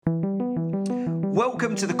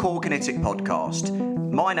Welcome to the Core Kinetic Podcast.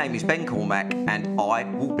 My name is Ben Cormack and I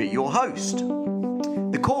will be your host.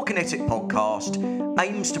 The Core Kinetic Podcast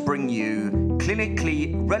aims to bring you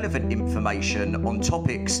clinically relevant information on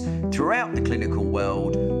topics throughout the clinical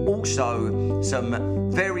world, also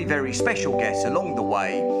some very, very special guests along the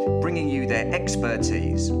way, bringing you their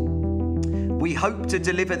expertise. We hope to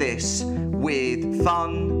deliver this with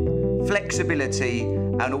fun, flexibility,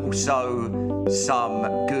 and also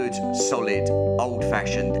some good, solid,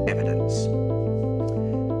 old-fashioned evidence.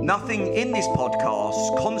 Nothing in this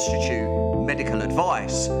podcast constitutes medical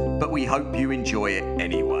advice, but we hope you enjoy it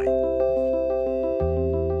anyway.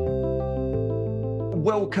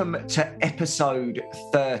 Welcome to episode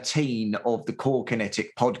 13 of the Core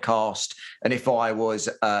Kinetic Podcast. And if I was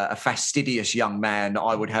a fastidious young man,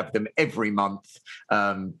 I would have them every month.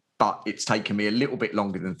 But it's taken me a little bit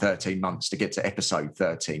longer than 13 months to get to episode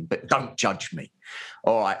 13, but don't judge me.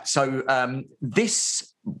 All right. So I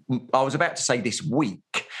was about to say this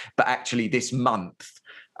week, but actually this month,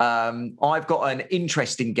 I've got an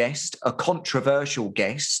interesting guest, a controversial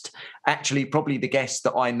guest, actually probably the guest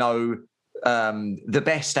that I know the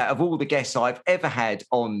best out of all the guests I've ever had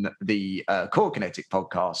on the Core Kinetic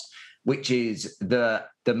Podcast, which is the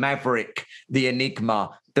maverick, the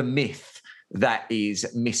enigma, the myth, that is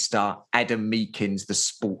Mr. Adam Meakins, the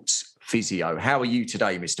sports physio. How are you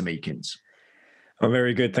today, Mr. Meakins? I'm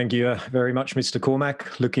very good. Thank you very much, Mr.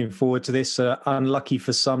 Cormack. Looking forward to this. Unlucky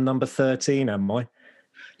for some, number 13, am I?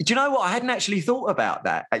 Do you know what? I hadn't actually thought about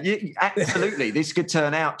that. Absolutely. This could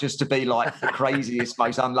turn out just to be like the craziest,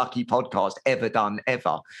 most unlucky podcast ever done,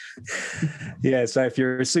 ever. Yeah. So if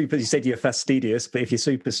you're you said you're fastidious, but if you're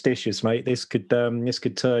superstitious, mate, this could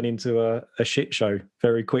turn into a shit show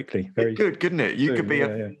very quickly. Very good, couldn't it? You could be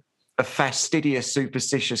a fastidious,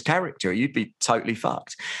 superstitious character. You'd be totally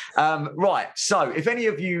fucked. Right. So if any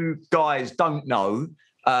of you guys don't know,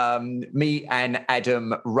 me and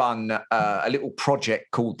Adam run a little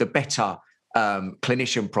project called the Better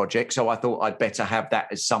Clinician Project. So I thought I'd better have that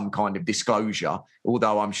as some kind of disclosure,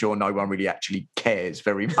 although I'm sure no one really actually cares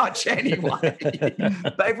very much anyway.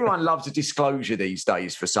 But everyone loves a disclosure these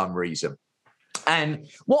days for some reason. And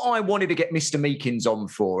what I wanted to get Mr. Meakins on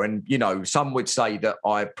for, and, you know, some would say that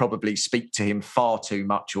I probably speak to him far too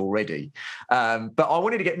much already, but I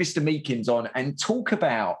wanted to get Mr. Meakins on and talk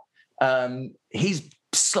about his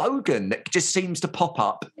slogan that just seems to pop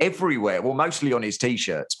up everywhere, well, mostly on his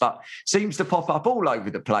T-shirts, but seems to pop up all over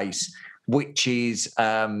the place, which is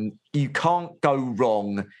you can't go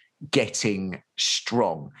wrong getting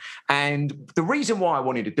strong. And the reason why I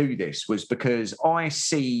wanted to do this was because I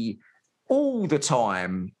see all the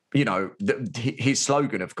time, you know, his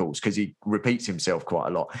slogan, of course, because he repeats himself quite a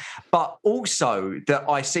lot, but also that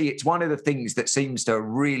I see it's one of the things that seems to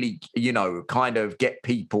really, you know, kind of get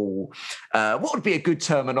people, what would be a good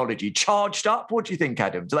terminology? Charged up? What do you think,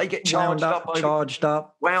 Adam? Do they get charged up? Charged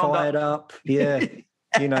up, fired up. Yeah.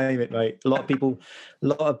 You name it, mate. A lot of people,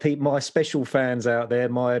 my special fans out there,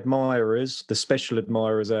 my admirers, the special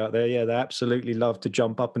admirers out there, yeah, they absolutely love to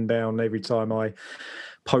jump up and down every time I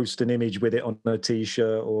post an image with it on a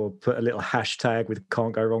T-shirt or put a little hashtag with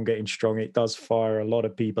 "can't go wrong getting strong." It does fire a lot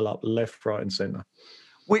of people up left, right and centre.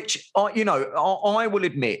 Which, I will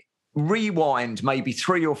admit, rewind maybe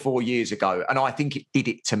 3 or 4 years ago, and I think it did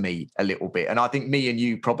it to me a little bit. And I think me and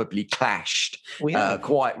you probably clashed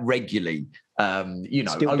quite regularly.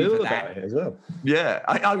 Still over that as well. Yeah,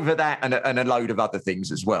 over that and a load of other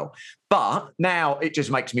things as well. But now it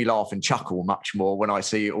just makes me laugh and chuckle much more when I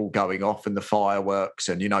see it all going off and the fireworks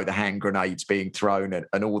and, you know, the hand grenades being thrown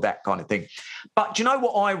and all that kind of thing. But do you know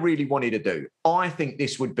what I really wanted to do? I think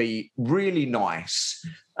this would be really nice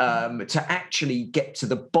to actually get to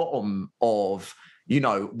the bottom of, you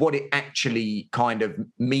know, what it actually kind of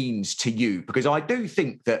means to you. Because I do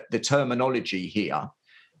think that the terminology here,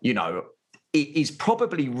 you know, it is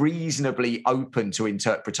probably reasonably open to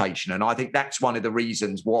interpretation. And I think that's one of the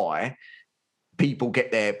reasons why people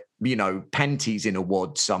get their, you know, panties in a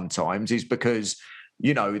wad sometimes, is because,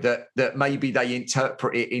 you know, that maybe they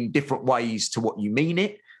interpret it in different ways to what you mean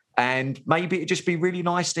it. And maybe it'd just be really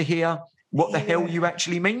nice to hear what the hell you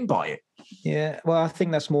actually mean by it. Yeah, well, I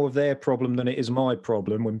think that's more of their problem than it is my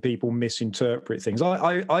problem when people misinterpret things.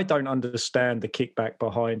 I don't understand the kickback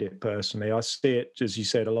behind it personally. I see it, as you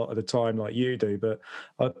said, a lot of the time like you do, but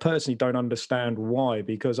I personally don't understand why,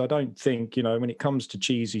 because I don't think, you know, when it comes to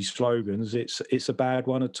cheesy slogans, it's a bad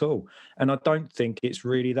one at all. And I don't think it's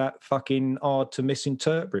really that fucking hard to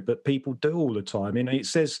misinterpret, but people do all the time. You know, it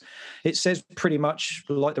says pretty much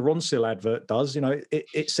like the Ronsil advert does, you know,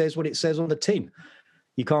 it says what it says on the tin.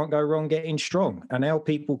 you can't go wrong getting strong. And how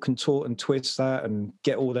people contort and twist that and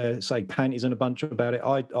get all their, say, panties in a bunch about it,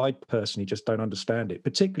 I personally just don't understand it,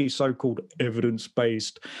 particularly so-called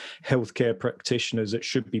evidence-based healthcare practitioners that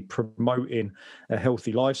should be promoting a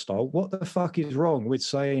healthy lifestyle. What the fuck is wrong with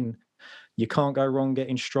saying you can't go wrong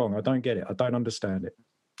getting strong? I don't get it. I don't understand it.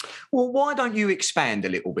 Well, why don't you expand a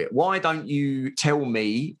little bit? Why don't you tell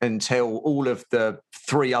me and tell all of the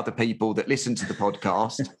 3 other people that listen to the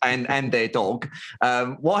podcast and their dog,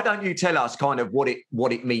 why don't you tell us kind of what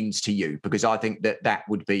it means to you? Because I think that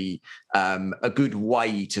would be a good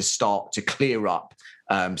way to start to clear up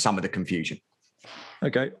some of the confusion.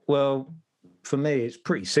 Okay, well, for me, it's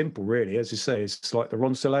pretty simple, really. As you say, it's like the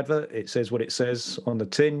Ronsil advert. It says what it says on the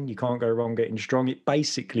tin. You can't go wrong getting strong. It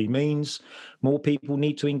basically means more people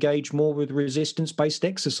need to engage more with resistance-based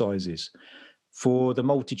exercises for the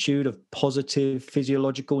multitude of positive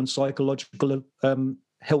physiological and psychological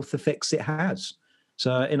health effects it has.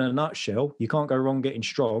 So in a nutshell, you can't go wrong getting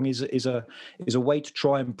strong is a way to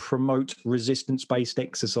try and promote resistance-based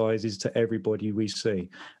exercises to everybody we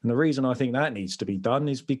see. And the reason I think that needs to be done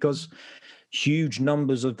is because huge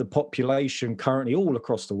numbers of the population currently all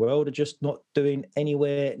across the world are just not doing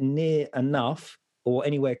anywhere near enough or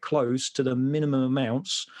anywhere close to the minimum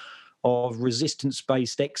amounts of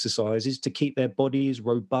resistance-based exercises to keep their bodies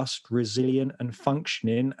robust, resilient, and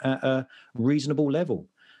functioning at a reasonable level.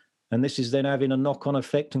 And this is then having a knock-on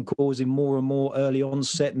effect and causing more and more early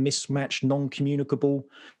onset, mismatched, non-communicable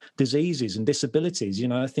diseases and disabilities,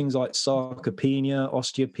 things like sarcopenia,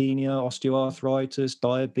 osteopenia, osteoarthritis,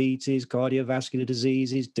 diabetes, cardiovascular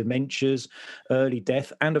diseases, dementias, early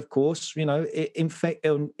death. And of course,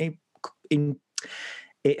 it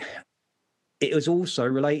is also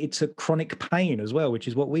related to chronic pain as well, which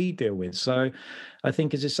is what we deal with. So I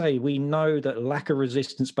think, as I say, we know that lack of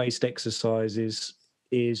resistance-based exercises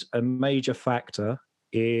is a major factor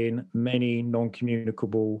in many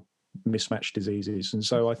non-communicable mismatched diseases. And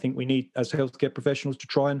so I think we need, as healthcare professionals, to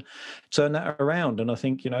try and turn that around. And I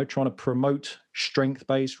think, trying to promote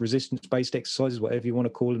strength-based, resistance-based exercises, whatever you want to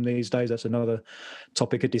call them these days, that's another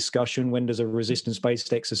topic of discussion. When does a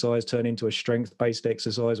resistance-based exercise turn into a strength-based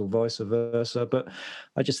exercise or vice versa? But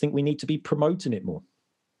I just think we need to be promoting it more.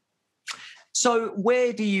 So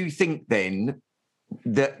where do you think then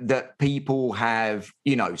that people have,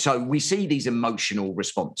 so we see these emotional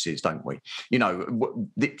responses, don't we?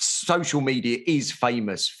 Social media is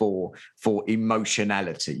famous for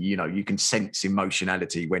emotionality. You can sense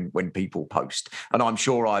emotionality when people post, and I'm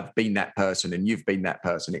sure I've been that person and you've been that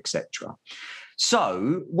person, etc.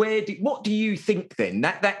 So what do you think then?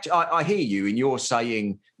 That I hear you, and you're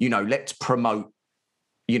saying, let's promote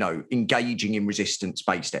engaging in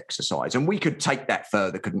resistance-based exercise. And we could take that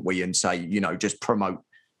further, couldn't we? And say, just promote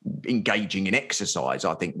engaging in exercise,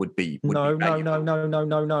 I think would be No. This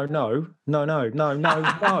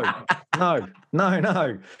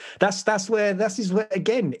is where,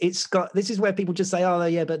 again, this is where people just say, oh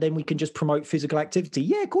yeah, but then we can just promote physical activity.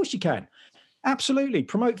 Yeah, of course you can. Absolutely.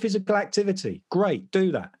 Promote physical activity. Great,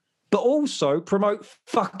 do that. But also promote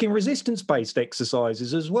fucking resistance-based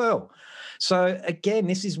exercises as well. So again,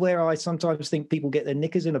 this is where I sometimes think people get their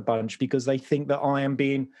knickers in a bunch because they think that I am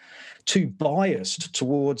being too biased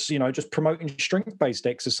towards, just promoting strength-based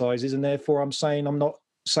exercises, and therefore I'm not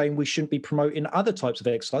saying we shouldn't be promoting other types of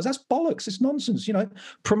exercise. That's bollocks. It's nonsense.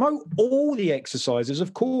 Promote all the exercises,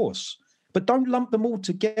 of course, but don't lump them all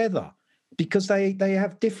together because they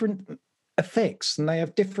have different effects and they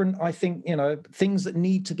have different, I think, things that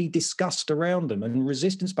need to be discussed around them. And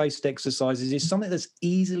resistance-based exercises is something that's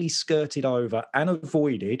easily skirted over and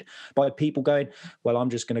avoided by people going, well, I'm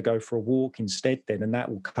just going to go for a walk instead then, and that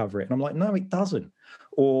will cover it. And I'm like, no, it doesn't.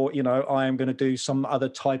 Or, I am going to do some other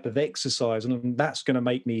type of exercise and that's going to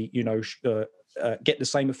make me, get the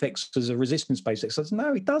same effects as a resistance-based exercise.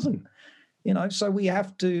 No, it doesn't. So we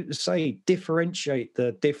have to differentiate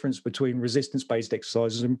the difference between resistance-based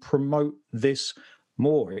exercises and promote this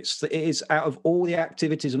more. It is out of all the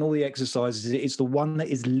activities and all the exercises, it's the one that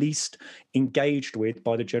is least engaged with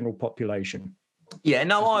by the general population. Yeah,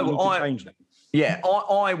 no, I change that. Yeah,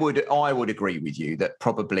 I would agree with you that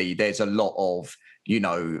probably there's a lot of,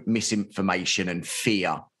 misinformation and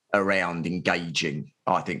fear around engaging,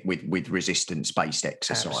 I think, with resistance-based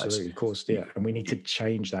exercise. Absolutely, of course, yeah. And we need to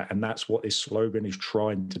change that. And that's what this slogan is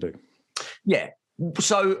trying to do. Yeah.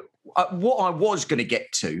 So what I was going to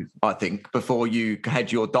get to, I think, before you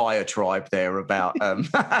had your diatribe there about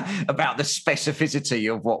about the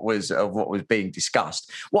specificity of what was being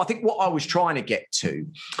discussed. Well, I think what I was trying to get to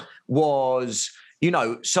was,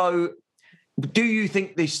 so do you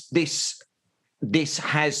think this this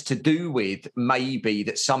has to do with maybe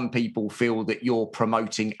that some people feel that you're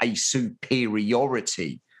promoting a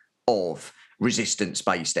superiority of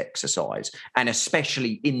resistance-based exercise, and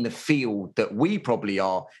especially in the field that we probably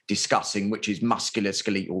are discussing, which is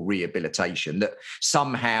musculoskeletal rehabilitation, that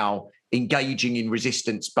somehow engaging in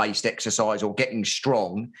resistance-based exercise or getting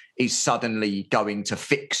strong is suddenly going to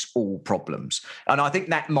fix all problems. And I think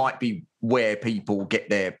that might be where people get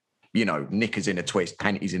their, knickers in a twist,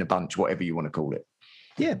 panties in a bunch, whatever you want to call it.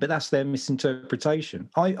 Yeah, but that's their misinterpretation.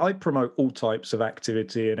 I promote all types of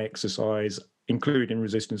activity and exercise, including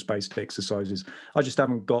resistance-based exercises. I just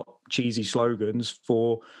haven't got cheesy slogans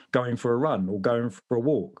for going for a run or going for a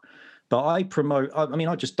walk. But I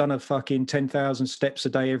just done a fucking 10,000 steps a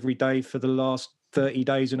day every day for the last 30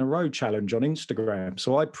 days in a row challenge on Instagram.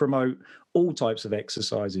 So I promote all types of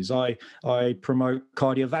exercises. I promote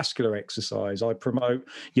cardiovascular exercise. I promote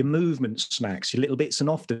your movement snacks, your little bits and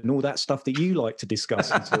often, all that stuff that you like to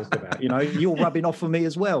discuss and talk about. You're rubbing off on me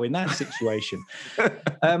as well in that situation.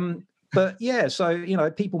 But yeah,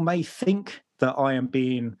 so, people may think that I am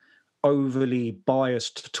being overly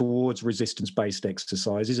biased towards resistance-based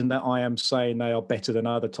exercises and that I am saying they are better than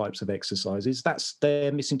other types of exercises. That's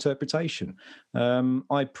their misinterpretation.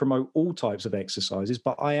 I promote all types of exercises,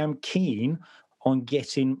 but I am keen on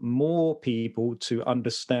getting more people to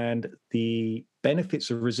understand the benefits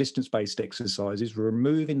of resistance-based exercises,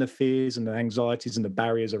 removing the fears and the anxieties and the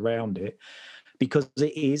barriers around it, because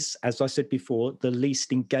it is, as I said before, the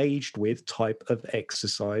least engaged with type of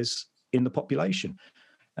exercise in the population.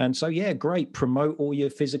 And so, yeah, great. Promote all your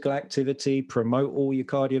physical activity, promote all your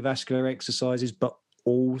cardiovascular exercises, but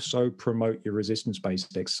also promote your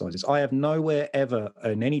resistance-based exercises. I have nowhere ever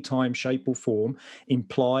in any time, shape or form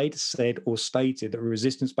implied, said or stated that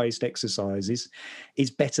resistance-based exercises is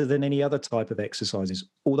better than any other type of exercises.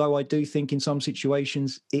 Although I do think in some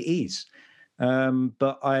situations it is.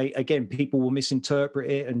 But people will misinterpret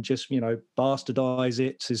it and just, bastardize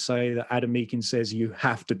it to say that Adam Meakin says you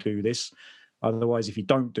have to do this. Otherwise, if you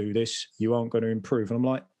don't do this, you aren't going to improve. And I'm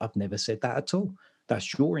like, I've never said that at all.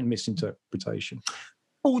 That's your misinterpretation.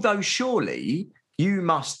 Although surely you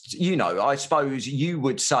must, I suppose you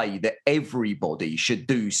would say that everybody should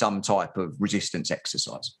do some type of resistance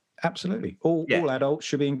exercise. Absolutely. All adults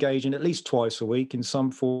should be engaging at least twice a week in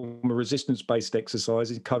some form of resistance-based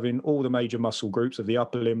exercises, covering all the major muscle groups of the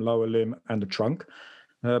upper limb, lower limb, and the trunk,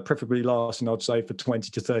 preferably lasting, I'd say, for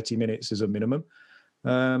 20 to 30 minutes as a minimum.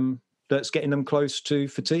 That's getting them close to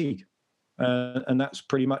fatigue. And that's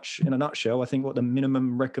pretty much, in a nutshell, I think what the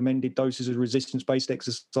minimum recommended doses of resistance-based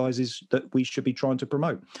exercises that we should be trying to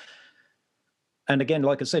promote. And again,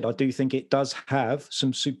 like I said, I do think it does have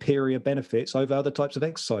some superior benefits over other types of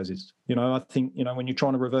exercises. I think, when you're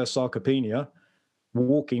trying to reverse sarcopenia,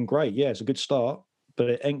 walking, great, yeah, it's a good start, but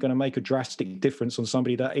it ain't going to make a drastic difference on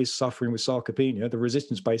somebody that is suffering with sarcopenia. The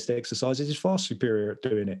resistance-based exercises is far superior at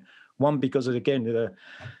doing it. One, because of, again, the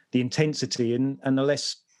intensity and the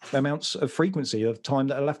less amounts of frequency of time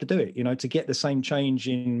that I'll have to do it, to get the same change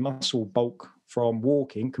in muscle bulk from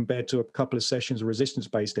walking compared to a couple of sessions of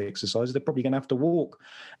resistance-based exercise. They're probably going to have to walk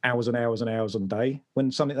hours and hours and hours a day when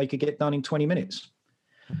something they could get done in 20 minutes.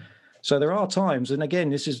 So there are times, and again,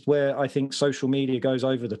 this is where I think social media goes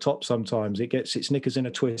over the top sometimes. It gets its knickers in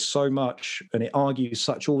a twist so much, and it argues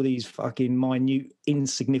such all these fucking minute,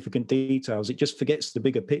 insignificant details. It just forgets the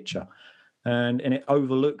bigger picture. And it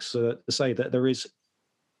overlooks to say that there is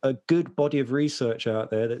a good body of research out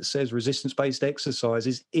there that says resistance-based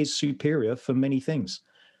exercises is superior for many things.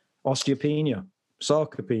 Osteopenia,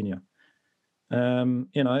 sarcopenia.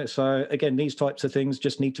 So again, these types of things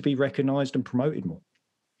just need to be recognized and promoted more.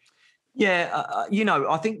 Yeah,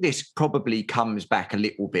 I think this probably comes back a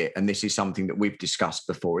little bit, and this is something that we've discussed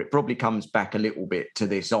before. It probably comes back a little bit to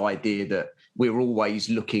this idea that we're always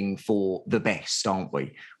looking for the best, aren't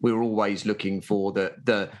we? We're always looking for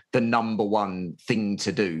the number one thing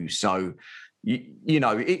to do. So,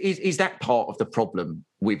 is that part of the problem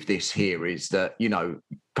with this here? Is that,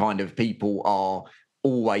 kind of people are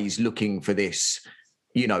always looking for this,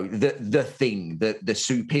 the thing, the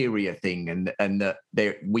superior thing, and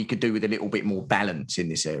that we could do with a little bit more balance in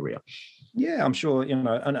this area. Yeah, I'm sure, and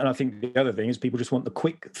I think the other thing is people just want the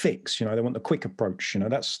quick fix, they want the quick approach,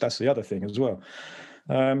 that's the other thing as well.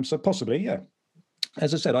 So possibly, yeah.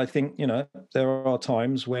 As I said, I think, there are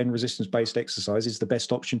times when resistance-based exercise is the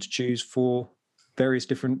best option to choose for various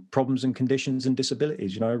different problems and conditions and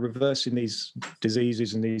disabilities. Reversing these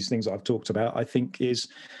diseases and these things that I've talked about, I think is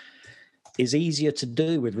easier to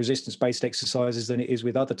do with resistance-based exercises than it is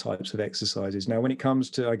with other types of exercises. Now, when it comes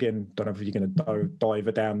to, again, don't know if you're going to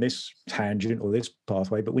dive down this tangent or this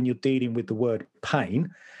pathway, but when you're dealing with the word pain,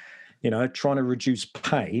 trying to reduce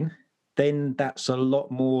pain, then that's a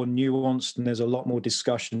lot more nuanced, and there's a lot more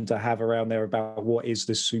discussion to have around there about what is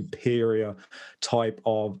the superior type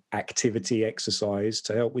of activity, exercise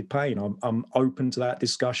to help with pain. I'm open to that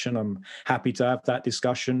discussion. I'm happy to have that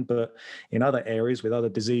discussion. But in other areas with other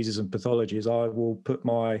diseases and pathologies, I will put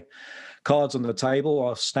my cards on the table.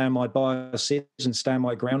 I'll stand my biases and stand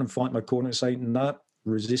my ground and fight my corner and say, no,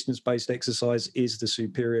 resistance-based exercise is the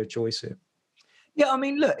superior choice here. Yeah, I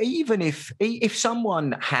mean, look, even if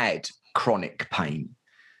someone had chronic pain,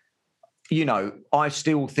 I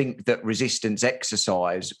still think that resistance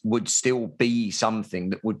exercise would still be something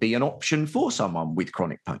that would be an option for someone with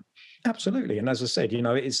chronic pain. Absolutely. And as I said,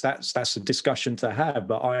 that's a discussion to have,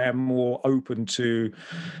 but I am more open to,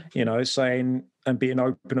 saying and being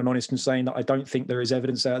open and honest and saying that I don't think there is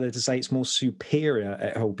evidence out there to say it's more superior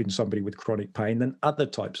at helping somebody with chronic pain than other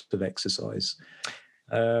types of exercise.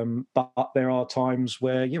 But there are times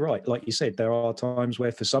where, you're right, like you said, there are times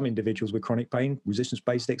where for some individuals with chronic pain,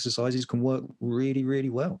 resistance-based exercises can work really, really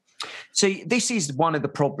well. See, this is one of the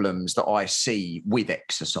problems that I see with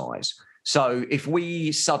exercise. So if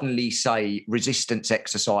we suddenly say resistance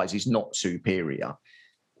exercise is not superior,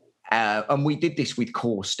 and we did this with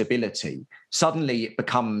core stability, suddenly it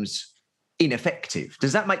becomes ineffective.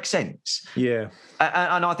 Does that make sense? Yeah.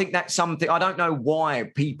 And I think that's something, I don't know why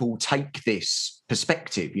people take this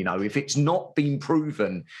perspective. If it's not been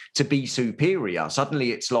proven to be superior,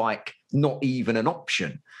 suddenly it's like not even an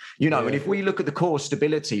option. And if we look at the core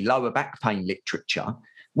stability, lower back pain literature,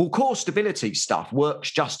 well, core stability stuff works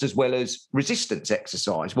just as well as resistance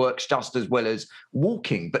exercise, works just as well as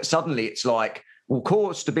walking. But suddenly it's like, well,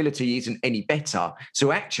 core stability isn't any better,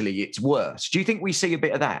 so actually it's worse. Do you think we see a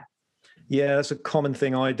bit of that? Yeah, that's a common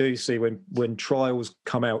thing I do see when trials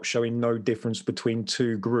come out showing no difference between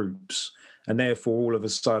two groups, and therefore all of a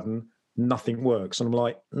sudden nothing works. And I'm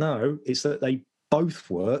like, no, it's that they both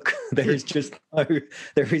work. There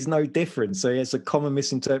is no difference. So it's a common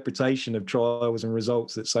misinterpretation of trials and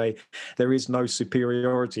results that say there is no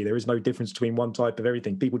superiority, there is no difference between one type of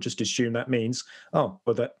everything. People just assume that means,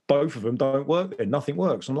 that both of them don't work, then nothing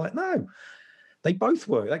works. I'm like, no. They both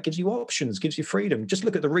work. That gives you options, gives you freedom. Just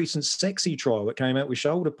look at the recent Sexy trial that came out with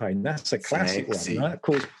shoulder pain. That's a classic one.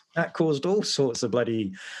 That caused all sorts of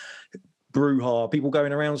bloody brouhaha. People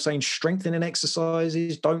going around saying strengthening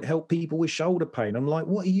exercises don't help people with shoulder pain. I'm like,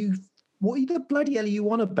 what the bloody hell are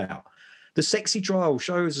you on about? The Sexy trial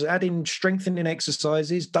shows adding strengthening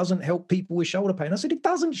exercises doesn't help people with shoulder pain. I said, it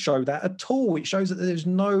doesn't show that at all. It shows that there's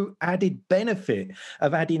no added benefit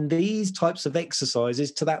of adding these types of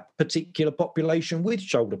exercises to that particular population with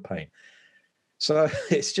shoulder pain. So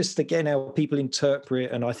it's just, again, how people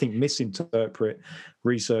interpret and I think misinterpret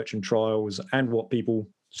research and trials and what people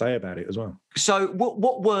say about it as well. So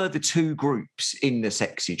what were the two groups in the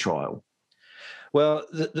Sexy trial? Well,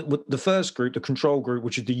 the first group, the control group,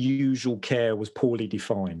 which is the usual care, was poorly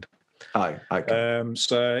defined. Oh, okay.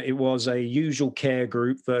 So it was a usual care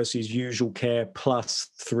group versus usual care plus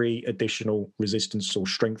 3 additional resistance or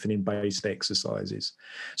strengthening based exercises.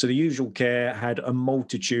 So the usual care had a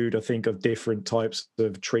multitude, I think, of different types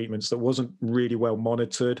of treatments that wasn't really well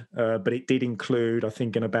monitored, but it did include, I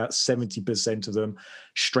think, in about 70% of them,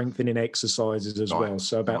 strengthening exercises as well.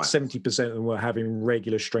 So about 70% of them were having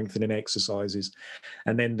regular strengthening exercises.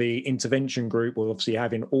 And then the intervention group were obviously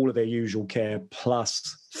having all of their usual care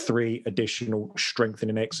plus 3 additional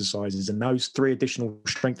strengthening exercises. And those 3 additional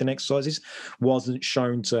strengthening exercises wasn't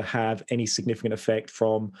shown to have any significant effect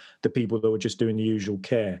from the people that were just doing the usual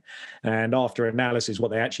care. And after analysis,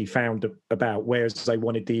 what they actually found about, whereas they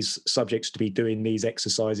wanted these subjects to be doing these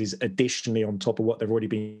exercises additionally on top of what they've already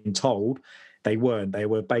been told, they weren't. They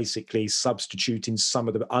were basically substituting some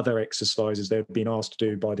of the other exercises they've been asked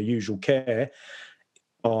to do by the usual care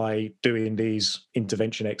by doing these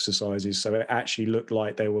intervention exercises. So it actually looked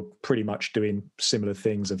like they were pretty much doing similar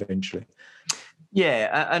things eventually.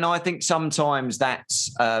 Yeah, and I think sometimes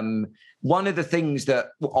that's one of the things that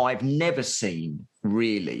I've never seen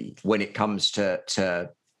really when it comes to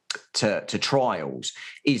trials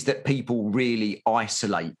is that people really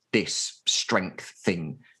isolate this strength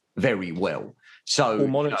thing very well. So or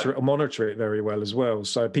monitor it very well as well.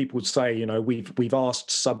 So people would say, we've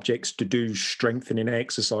asked subjects to do strengthening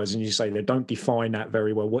exercise, and you say they don't define that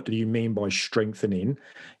very well. What do you mean by strengthening?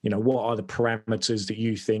 What are the parameters that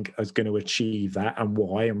you think are going to achieve that, and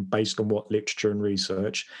why, and based on what literature and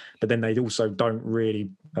research? But then they also don't really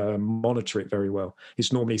monitor it very well.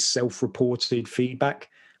 It's normally self-reported feedback,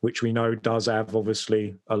 which we know does have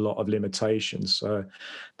obviously a lot of limitations. So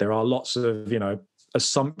there are lots of,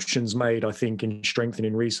 assumptions made, I think, in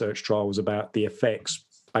strengthening research trials about the effects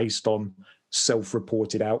based on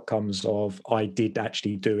self-reported outcomes of, I did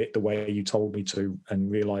actually do it the way you told me to, and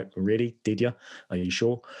we're like, really? Did you? Are you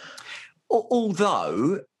sure?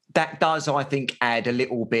 Although that does, I think, add a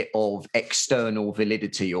little bit of external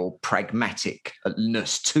validity or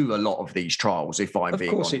pragmaticness to a lot of these trials, if I'm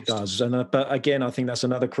being honest. Of course it does. But again, I think that's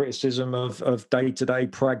another criticism of day-to-day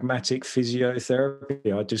pragmatic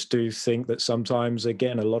physiotherapy. I just do think that sometimes,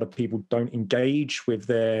 again, a lot of people don't engage with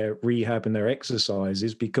their rehab and their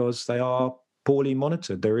exercises because they are poorly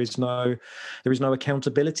monitored. There is no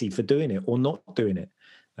accountability for doing it or not doing it.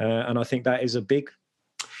 And I think that is a big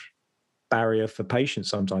barrier for patients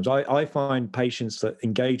sometimes. I find patients that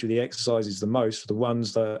engage with the exercises the most are the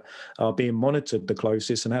ones that are being monitored the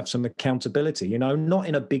closest and have some accountability, not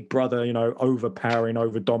in a big brother, overpowering,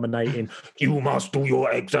 over-dominating, you must do your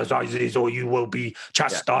exercises or you will be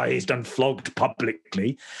chastised and flogged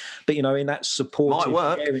publicly. But, in that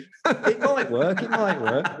supportive... It might work.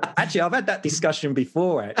 Actually, I've had that discussion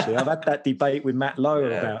before, I've had that debate with Matt Lower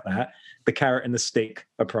about that. The carrot and the stick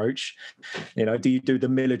approach. Do you do the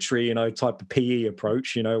military, type of PE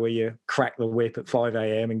approach, where you crack the whip at 5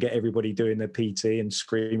 a.m. and get everybody doing their PT and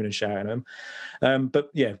screaming and shouting at them?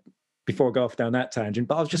 But yeah, before I go off down that tangent,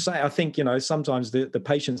 but I was just saying, I think, sometimes the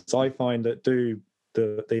patients I find that do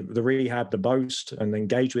the rehab the most and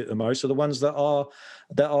engage with it the most are the ones that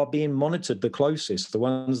are being monitored the closest, the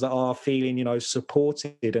ones that are feeling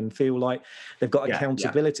supported and feel like they've got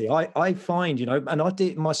accountability. I find and I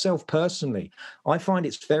did myself personally, I find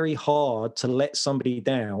it's very hard to let somebody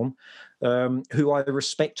down who I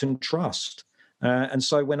respect and trust. And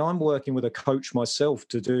so when I'm working with a coach myself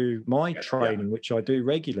to do my training, which I do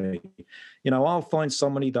regularly, I'll find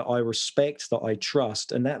somebody that I respect, that I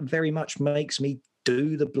trust, and that very much makes me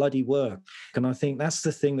do the bloody work. And I think that's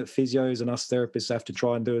the thing that physios and us therapists have to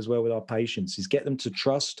try and do as well with our patients, is get them to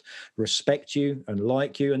trust, respect you and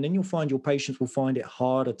like you. And then you'll find your patients will find it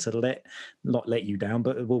harder to not let you down,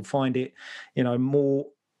 but will find it, more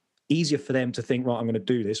easier for them to think, right, I'm going to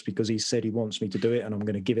do this because he said he wants me to do it and I'm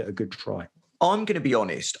going to give it a good try. I'm going to be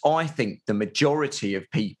honest. I think the majority of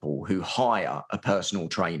people who hire a personal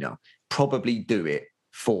trainer probably do it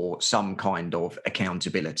for some kind of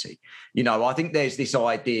accountability. I think there's this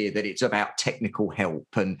idea that it's about technical help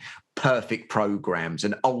and perfect programs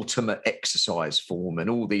and ultimate exercise form and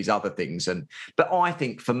all these other things. But I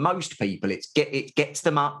think for most people, it gets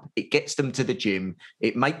them up, it gets them to the gym,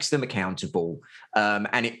 it makes them accountable,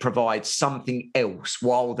 and it provides something else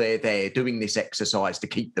while they're there doing this exercise to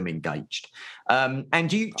keep them engaged. And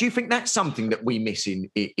do you think that's something that we miss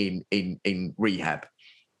in rehab?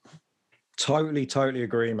 Totally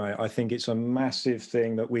agree, mate. I think it's a massive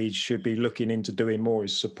thing that we should be looking into doing more,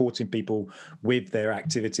 is supporting people with their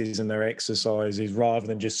activities and their exercises, rather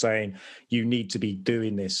than just saying, you need to be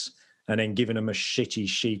doing this, and then giving them a shitty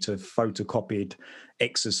sheet of photocopied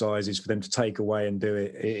exercises for them to take away and do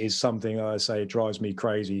it. It is something, I say, it drives me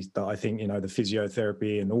crazy, that I think, the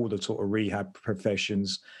physiotherapy and all the sort of rehab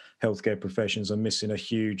professions, healthcare professions are missing a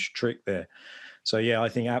huge trick there. So, yeah, I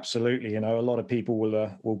think absolutely, a lot of people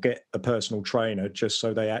will get a personal trainer just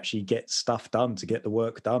so they actually get stuff done, to get the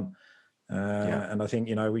work done. And I think,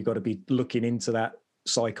 we've got to be looking into that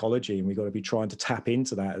psychology, and we've got to be trying to tap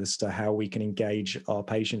into that as to how we can engage our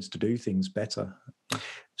patients to do things better.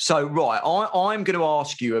 So, right, I'm going to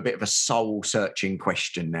ask you a bit of a soul-searching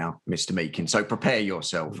question now, Mr. Meakin. So prepare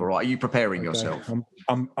yourself, all right? Are you preparing yourself?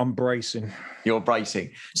 I'm bracing. You're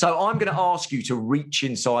bracing. So I'm going to ask you to reach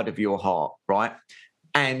inside of your heart, right?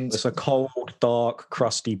 And it's a cold, dark,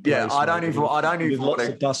 crusty place. Yeah, I don't even lots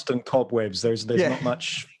of dust and cobwebs. There's not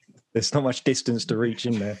much. There's not much distance to reach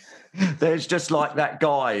in there. There's just like that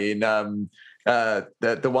guy in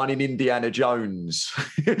the one in Indiana Jones,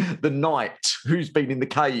 the knight who's been in the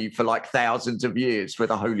cave for like thousands of years with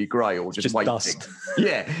the Holy Grail, just waiting. Dust.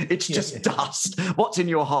 Yeah, it's just dust. What's in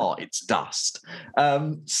your heart? It's dust.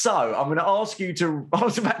 So I'm going to ask you to, I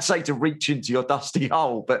was about to say to reach into your dusty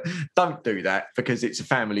hole, but don't do that because it's a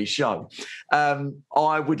family show.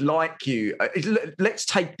 I would like you, let's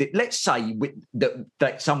say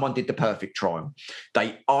that someone did the perfect trial.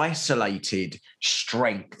 They isolated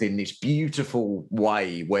strength in this beautiful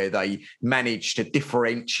way where they managed to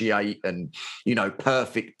differentiate and,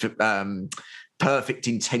 perfect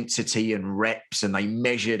intensity and reps, and they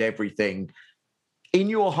measured everything. In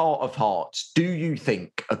your heart of hearts, do you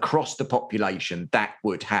think across the population that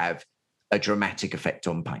would have a dramatic effect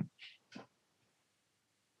on pain?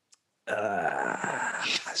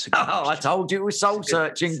 I told you it was soul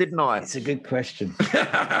searching, didn't I? It's a good question.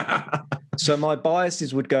 So my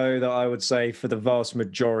biases would go that I would say for the vast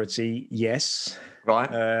majority, yes.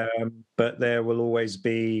 Right. But there will always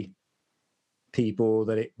be people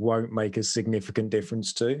that it won't make a significant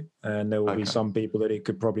difference to, and there will be some people that it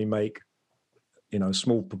could probably make, a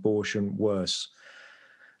small proportion worse.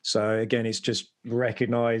 So again, it's just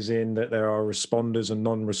recognizing that there are responders and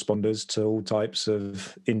non-responders to all types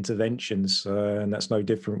of interventions, and that's no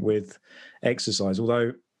different with exercise.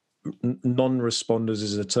 Although non-responders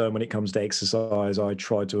is a term when it comes to exercise I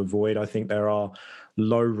try to avoid. I think there are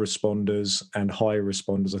low responders and high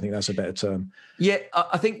responders. I think that's a better term. Yeah,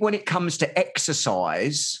 I think when it comes to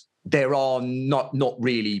exercise, there are not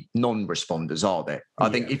really non-responders, are there? I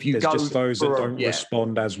think if you go just those that don't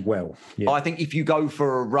respond as well. Yeah. I think if you go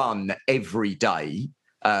for a run every day,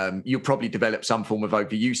 you'll probably develop some form of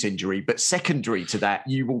overuse injury. But secondary to that,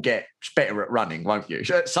 you will get better at running, won't you?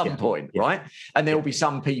 At some point, right? And there will be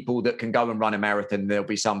some people that can go and run a marathon. There'll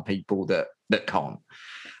be some people that can't.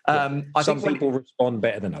 Some people respond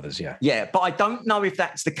better than others, Yeah, but I don't know if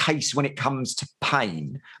that's the case when it comes to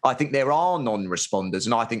pain. I think there are non-responders,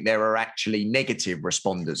 and I think there are actually negative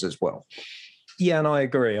responders as well. Yeah, and I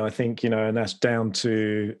agree. I think, and that's down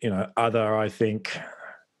to, other, I think,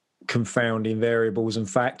 confounding variables and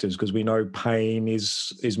factors, because we know pain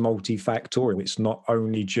is multifactorial. It's not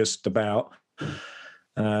only just about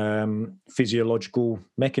physiological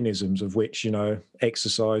mechanisms, of which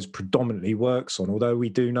exercise predominantly works on, although we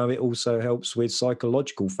do know it also helps with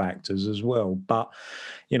psychological factors as well. But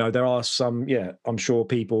there are some, I'm sure,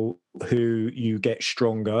 people who you get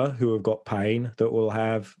stronger who have got pain that will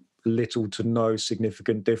have little to no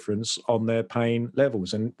significant difference on their pain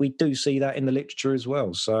levels, and we do see that in the literature as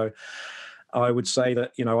well. So I would say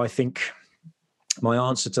that I think my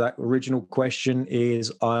answer to that original question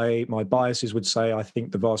is my biases would say I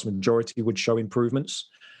think the vast majority would show improvements.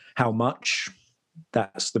 How much?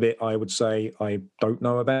 That's the bit I would say I don't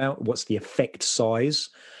know about. What's the effect size?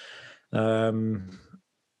 I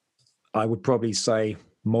would probably say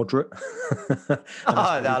moderate.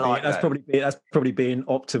 That's probably being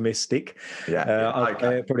optimistic.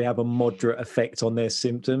 I probably have a moderate effect on their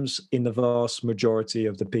symptoms in the vast majority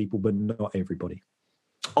of the people, but not everybody.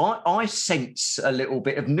 I sense a little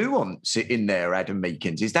bit of nuance in there, Adam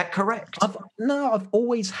Meakins. Is that correct? I've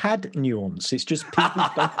always had nuance. It's just people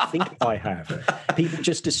don't think I have. People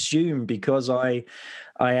just assume because I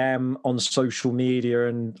am on social media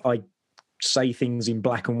and I say things in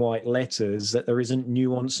black and white letters that there isn't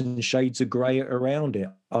nuance and shades of grey around it.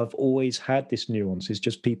 I've always had this nuance. It's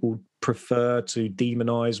just people prefer to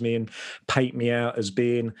demonize me and paint me out as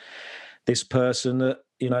being this person that,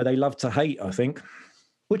 they love to hate, I think.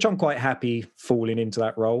 Which I'm quite happy falling into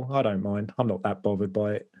that role. I don't mind. I'm not that bothered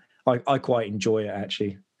by it. I quite enjoy it,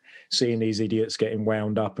 actually, seeing these idiots getting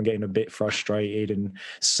wound up and getting a bit frustrated and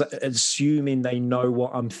assuming they know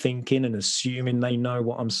what I'm thinking and assuming they know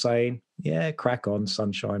what I'm saying. Yeah, crack on,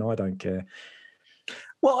 sunshine. I don't care.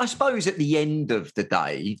 Well, I suppose at the end of the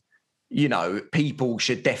day, people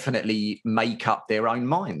should definitely make up their own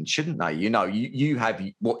mind, shouldn't they? You have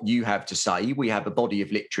what you have to say. We have a body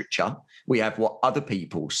of literature. We have what other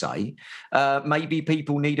people say. Maybe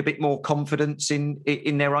people need a bit more confidence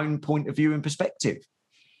in their own point of view and perspective.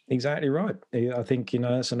 Exactly right. I think,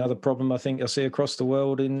 that's another problem I think I see across the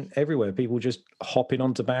world and everywhere. People just hopping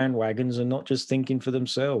onto bandwagons and not just thinking for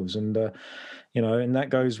themselves. And, and that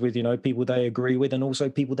goes with, people they agree with and also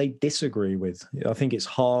people they disagree with. I think it's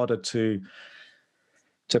harder to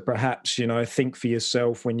perhaps, think for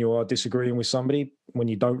yourself when you are disagreeing with somebody, when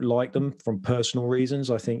you don't like them from personal reasons.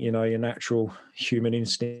 I think, your natural human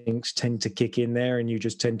instincts tend to kick in there and you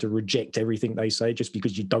just tend to reject everything they say just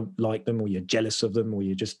because you don't like them or you're jealous of them or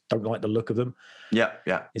you just don't like the look of them. Yeah.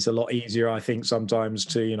 It's a lot easier, I think, sometimes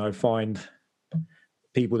to, find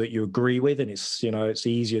people that you agree with, and it's it's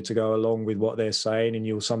easier to go along with what they're saying, and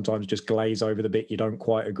you'll sometimes just glaze over the bit you don't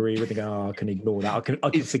quite agree with and go, I can ignore that. I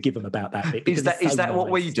can forgive them about that bit. Is that nice. What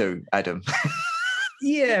we do, Adam?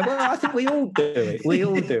 Yeah, well, I think we all do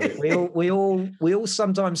it. We all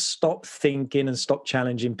sometimes stop thinking and stop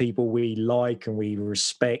challenging people we like and we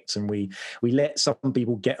respect, and we let some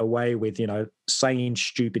people get away with saying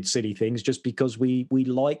stupid, silly things just because we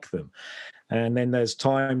like them. And then there's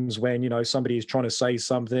times when, somebody is trying to say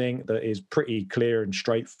something that is pretty clear and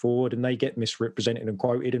straightforward and they get misrepresented and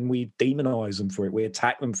quoted and we demonize them for it. We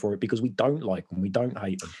attack them for it because we don't like them. We don't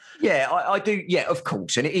hate them. Yeah, I do. Yeah, of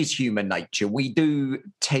course. And it is human nature. We do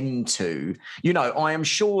tend to, I am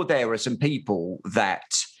sure there are some people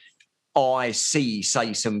that I see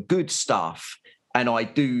say some good stuff and I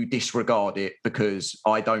do disregard it because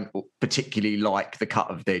I don't particularly like the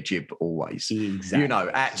cut of their jib always. Exactly.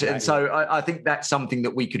 Exactly. And so I think that's something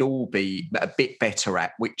that we could all be a bit better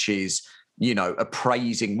at, which is,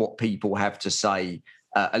 appraising what people have to say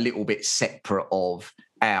a little bit separate of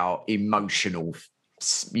our emotional,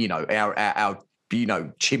 our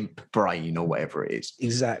chimp brain or whatever it is.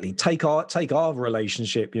 Exactly. Take our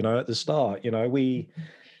relationship, at the start, we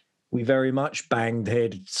very much banged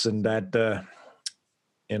heads and had,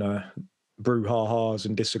 brouhahas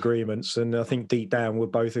and disagreements. And I think deep down we'll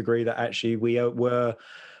both agree that actually we were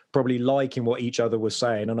probably liking what each other was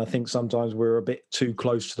saying. And I think sometimes we were a bit too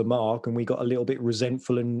close to the mark and we got a little bit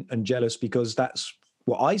resentful and jealous because that's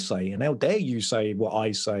what I say. And how dare you say what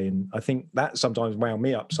I say? And I think that sometimes wound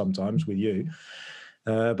me up sometimes with you.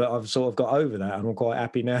 But I've sort of got over that and I'm quite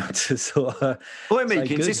happy now to sort of... Boy,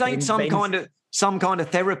 Meekins, this ain't some kind of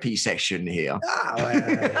therapy session here.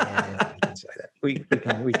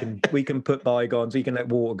 We can put bygones. We can let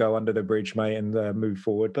water go under the bridge, mate, and move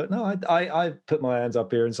forward. But no, I put my hands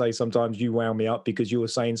up here and say sometimes you wound me up because you were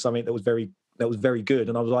saying something that was very good,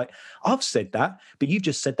 and I was like, I've said that, but you've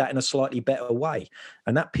just said that in a slightly better way,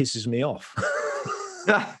 and that pisses me off.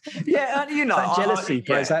 Yeah, that jealousy,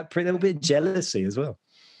 there's that little bit of jealousy as well.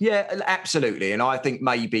 Yeah, absolutely, and I think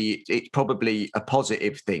maybe it's probably a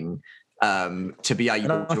positive thing to be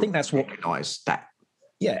able to recognise that.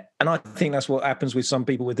 Yeah, and I think that's what happens with some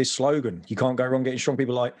people with this slogan. You can't go wrong getting strong.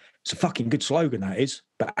 People are like, it's a fucking good slogan, that is.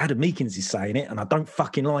 But Adam Meekins is saying it, and I don't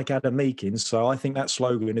fucking like Adam Meekins, so I think that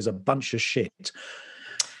slogan is a bunch of shit.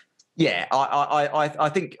 Yeah, I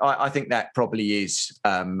think that probably is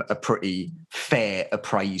a pretty fair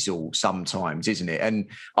appraisal sometimes, isn't it? And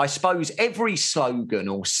I suppose every slogan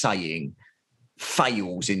or saying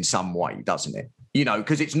fails in some way, doesn't it?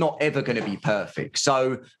 Because it's not ever going to be perfect.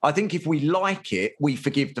 So I think if we like it, we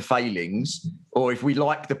forgive the failings. Or if we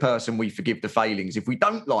like the person, we forgive the failings. If we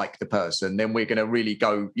don't like the person, then we're going to really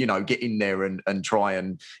go, get in there and try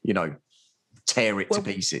and, tear it to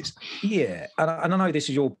pieces. Yeah. And I know this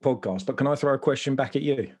is your podcast, but can I throw a question back at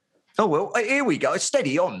you? Oh, well, here we go.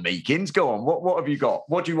 Steady on, Meekins. Go on. What have you got?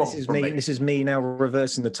 What do you want from me? This is me now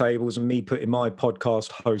reversing the tables and me putting my podcast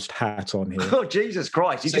host hat on here. Oh, Jesus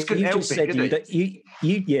Christ. You just couldn't help it,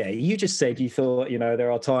 you just said you thought,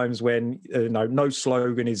 there are times when, no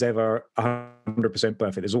slogan is ever 100%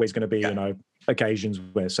 perfect. There's always going to be, occasions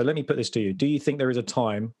where. So let me put this to you. Do you think there is a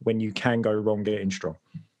time when you can go wrong getting strong?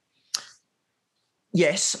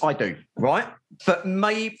 Yes, I do, right? But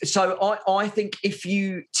I think if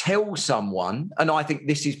you tell someone, and I think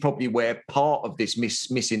this is probably where part of this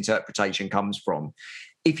misinterpretation comes from,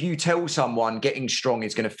 if you tell someone getting strong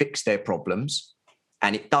is going to fix their problems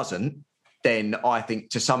and it doesn't, then I think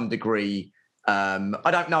to some degree,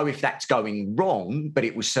 I don't know if that's going wrong, but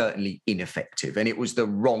it was certainly ineffective and it was the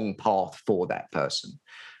wrong path for that person.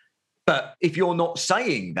 But if you're not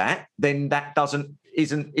saying that, then that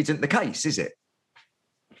isn't the case, is it?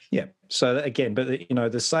 Yeah. So again, but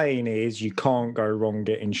the saying is you can't go wrong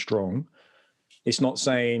getting strong. It's not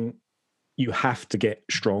saying you have to get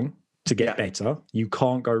strong to get better. You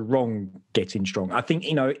can't go wrong getting strong. I think,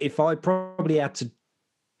 if I probably had to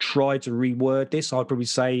try to reword this, I'd probably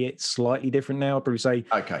say it's slightly different now. I'd probably say,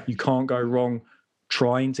 okay, you can't go wrong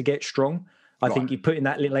trying to get strong. I think you put in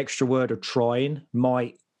that little extra word of trying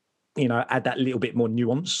might, add that little bit more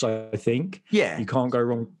nuance. I think. Yeah. You can't go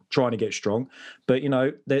wrong trying to get strong. But,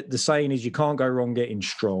 the saying is you can't go wrong getting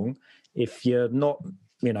strong. If you're not,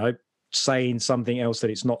 saying something else that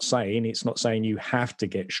it's not saying you have to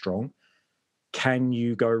get strong. Can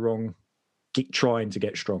you go wrong trying to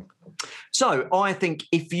get strong? So I think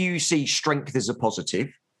if you see strength as a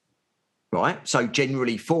positive, right? So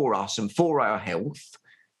generally for us and for our health,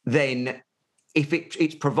 then if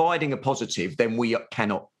it's providing a positive, then we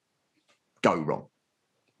cannot go wrong,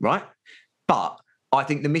 right? But I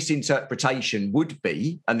think the misinterpretation would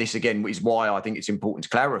be, and this again is why I think it's important to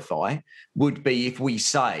clarify, would be if we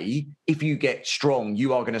say, if you get strong,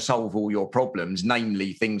 you are going to solve all your problems,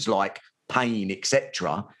 namely things like pain,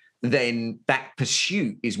 etc., then that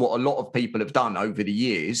pursuit is what a lot of people have done over the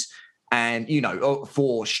years. And,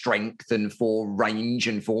 for strength and for range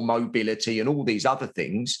and for mobility and all these other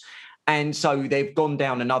things. And so they've gone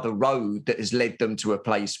down another road that has led them to a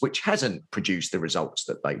place which hasn't produced the results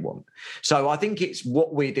that they want. So I think it's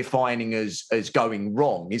what we're defining as going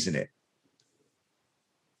wrong, isn't it?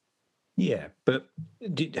 Yeah, but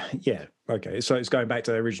okay. So it's going back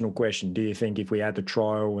to the original question. Do you think if we had a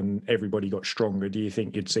trial and everybody got stronger, do you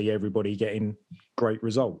think you'd see everybody getting great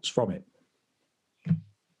results from it?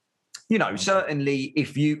 Certainly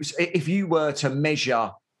if you were to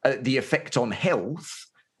measure the effect on health,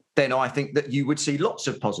 then I think that you would see lots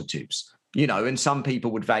of positives, and some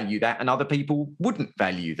people would value that and other people wouldn't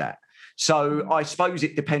value that. So I suppose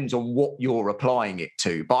it depends on what you're applying it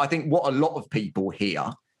to. But I think what a lot of people hear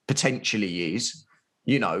potentially is,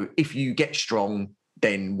 if you get strong,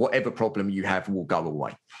 then whatever problem you have will go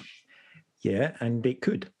away. Yeah, and it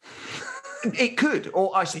could. It could,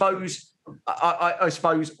 or I suppose,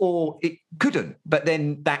 or it couldn't. But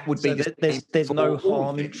then that would be. There's no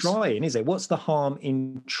harm in trying, is there? What's the harm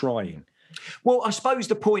in trying? Well, I suppose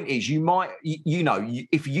the point is, you might,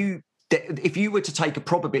 if you were to take a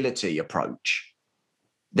probability approach,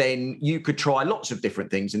 then you could try lots of different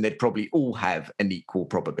things, and they'd probably all have an equal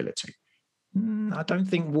probability. I don't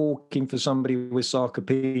think walking for somebody with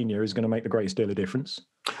sarcopenia is going to make the greatest deal of difference.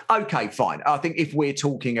 Okay, fine. I think if we're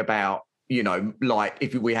talking about, like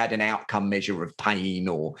if we had an outcome measure of pain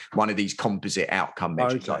or one of these composite outcome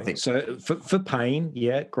measures, okay. I think. So for pain,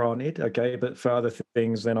 yeah, granted, okay, but for other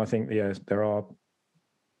things, then I think, yeah,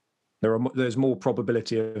 there's more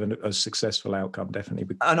probability of a successful outcome,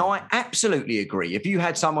 definitely. And I absolutely agree. If you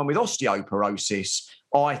had someone with osteoporosis,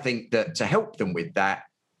 I think that to help them with that,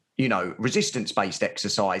 resistance-based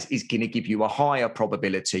exercise is going to give you a higher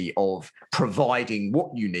probability of providing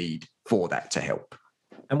what you need for that to help.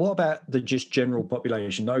 And what about the just general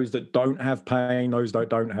population, those that don't have pain, those that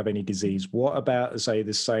don't have any disease? What about, say,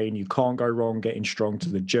 the saying you can't go wrong getting strong to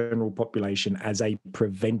the general population as a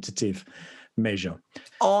preventative measure?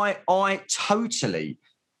 I totally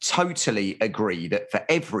agree that for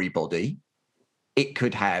everybody, it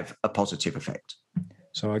could have a positive effect.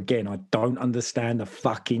 So again, I don't understand the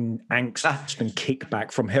fucking angst and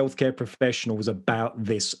kickback from healthcare professionals about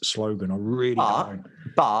this slogan. I really don't.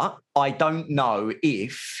 But I don't know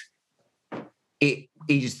if it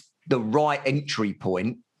is the right entry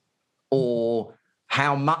point or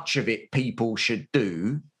how much of it people should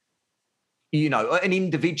do. At an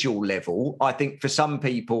individual level, I think for some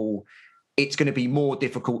people, it's going to be more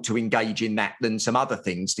difficult to engage in that than some other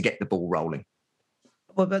things to get the ball rolling.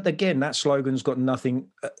 Well, but again, that slogan's got nothing.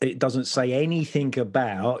 It doesn't say anything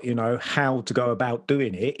about, how to go about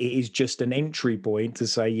doing it. It is just an entry point to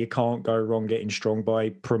say you can't go wrong getting strong by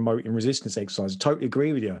promoting resistance exercise. I totally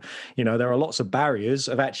agree with you. There are lots of barriers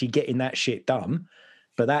of actually getting that shit done.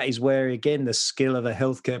 But that is where, again, the skill of a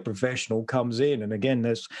healthcare professional comes in. And again,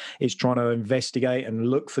 it's trying to investigate and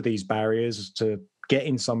look for these barriers to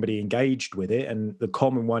getting somebody engaged with it. And the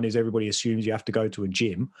common one is everybody assumes you have to go to a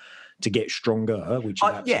gym to get stronger, which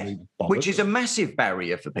is which is a massive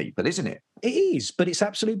barrier for people, isn't it? It is, but it's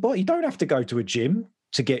absolute bollocks. You don't have to go to a gym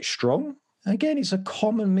to get strong. Again, it's a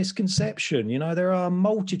common misconception. There are a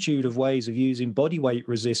multitude of ways of using body weight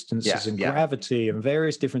resistances and gravity and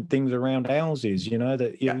various different things around houses,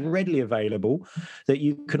 that are readily available that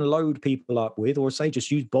you can load people up with, or say just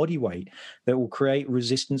use body weight that will create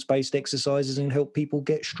resistance-based exercises and help people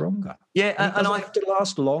get stronger. Yeah, and it doesn't have to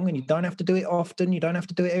last long, and you don't have to do it often. You don't have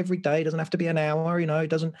to do it every day. It doesn't have to be an hour. It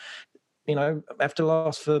doesn't have to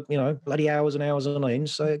last for, bloody hours and hours on end.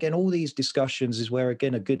 So again, all these discussions is where,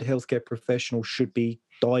 again, a good healthcare professional should be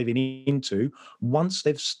diving into once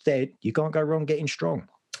they've said you can't go wrong getting strong.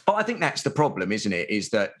 But I think that's the problem, isn't it? Is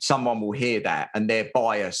that someone will hear that and their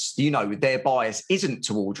bias isn't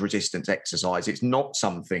towards resistance exercise. It's not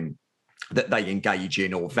something that they engage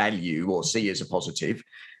in or value or see as a positive.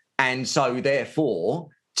 And so therefore,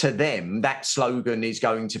 to them, that slogan is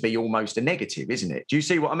going to be almost a negative, isn't it? Do you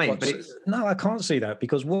see what I mean? No, I can't see that,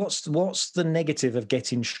 because what's the negative of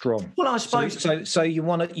getting strong? Well, I suppose so. You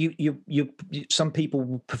want to some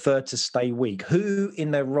people prefer to stay weak. Who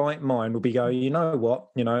in their right mind will be going, you know what,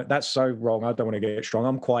 that's so wrong. I don't want to get strong.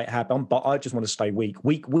 I'm quite happy, but I just want to stay weak.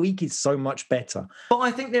 Weak is so much better. But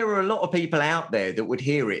I think there are a lot of people out there that would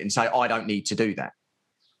hear it and say, I don't need to do that.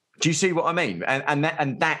 Do you see what I mean?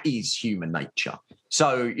 And that is human nature.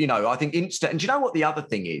 So, I think and do you know what the other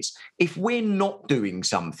thing is? If we're not doing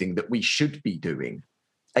something that we should be doing,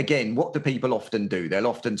 again, what do people often do? They'll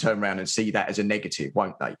often turn around and see that as a negative,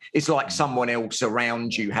 won't they? It's like someone else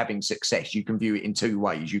around you having success. You can view it in two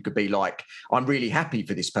ways. You could be like, I'm really happy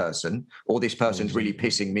for this person, or this person's really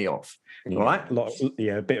pissing me off. Right?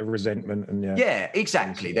 A bit of resentment. Yeah,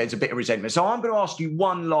 exactly. There's a bit of resentment. So I'm going to ask you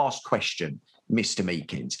one last question, Mr.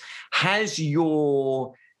 Meakins. Has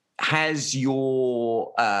your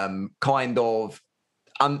kind of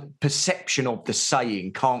perception of the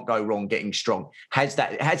saying "can't go wrong getting strong" has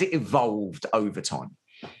it evolved over time,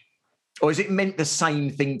 or has it meant the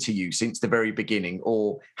same thing to you since the very beginning,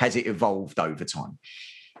 or has it evolved over time?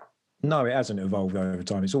 No, it hasn't evolved over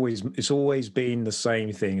time. It's always been the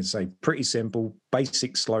same thing. It's a pretty simple,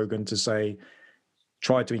 basic slogan to say,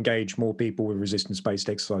 try to engage more people with resistance-based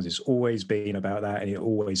exercise. It's always been about that, and it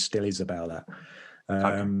always still is about that.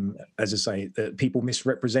 Okay. As I say, people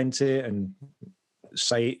misrepresent it, and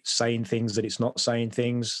saying things that it's not saying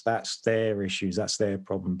things, that's their issues, that's their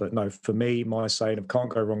problem. But no, for me, my saying of can't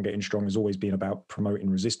go wrong getting strong has always been about promoting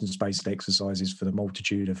resistance-based exercises for the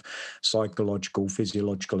multitude of psychological,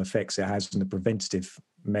 physiological effects it has and the preventative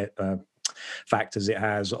factors it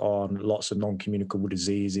has on lots of non-communicable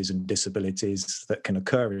diseases and disabilities that can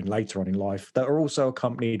occur later on in life that are also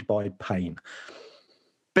accompanied by pain.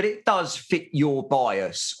 But it does fit your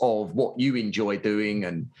bias of what you enjoy doing,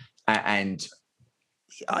 and I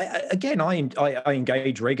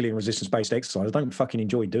engage regularly in resistance-based exercise. I don't fucking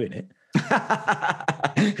enjoy doing it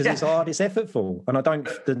because it's hard, it's effortful, and I don't.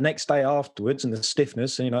 The next day afterwards, and the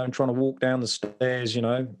stiffness, and trying to walk down the stairs,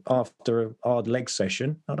 after a hard leg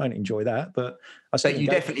session, I don't enjoy that. But you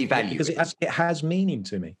definitely value because it has meaning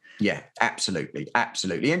to me. Yeah, absolutely.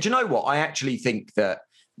 And do you know what? I actually think that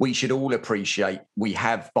we should all appreciate we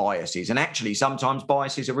have biases, and actually sometimes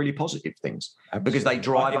biases are really positive things. Absolutely. Because they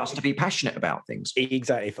drive us to be passionate about things.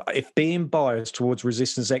 Exactly. If being biased towards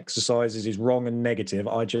resistance exercises is wrong and negative,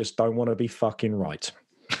 I just don't want to be fucking right.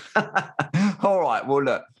 All right. Well,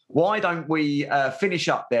 look, why don't we finish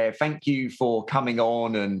up there? Thank you for coming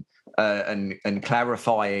on and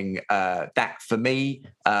clarifying that for me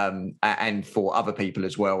and for other people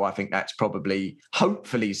as well. I think that's probably,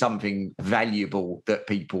 hopefully, something valuable that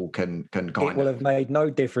people can kind of. It will have made no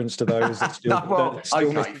difference to those that still,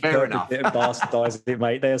 fair enough. Bastardize it,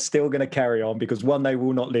 mate. They're still going to carry on because one, they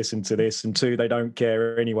will not listen to this, and two, they don't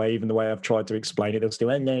care anyway. Even the way I've tried to explain it, they'll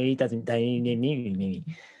still, no, he doesn't.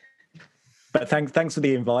 But thanks for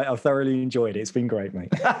the invite. I've thoroughly enjoyed it. It's been great,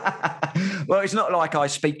 mate. Well, it's not like I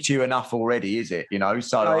speak to you enough already, is it? So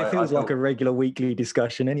no, it feels like a regular weekly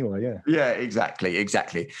discussion anyway, yeah. Yeah,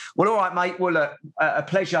 exactly. Well, all right, mate. Well, a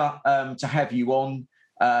pleasure to have you on.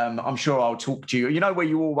 I'm sure I'll talk to you. You know where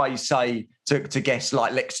you always say to guests,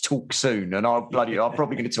 like, let's talk soon. And I'm probably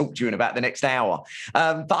going to talk to you in about the next hour.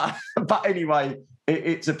 But anyway,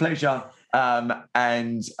 it's a pleasure.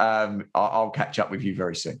 And I'll catch up with you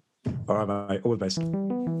very soon. All right, mate. All the best.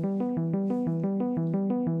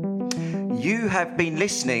 You have been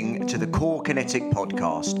listening to the Core Kinetic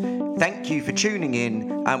podcast. Thank you for tuning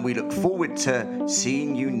in, and we look forward to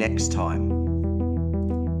seeing you next time.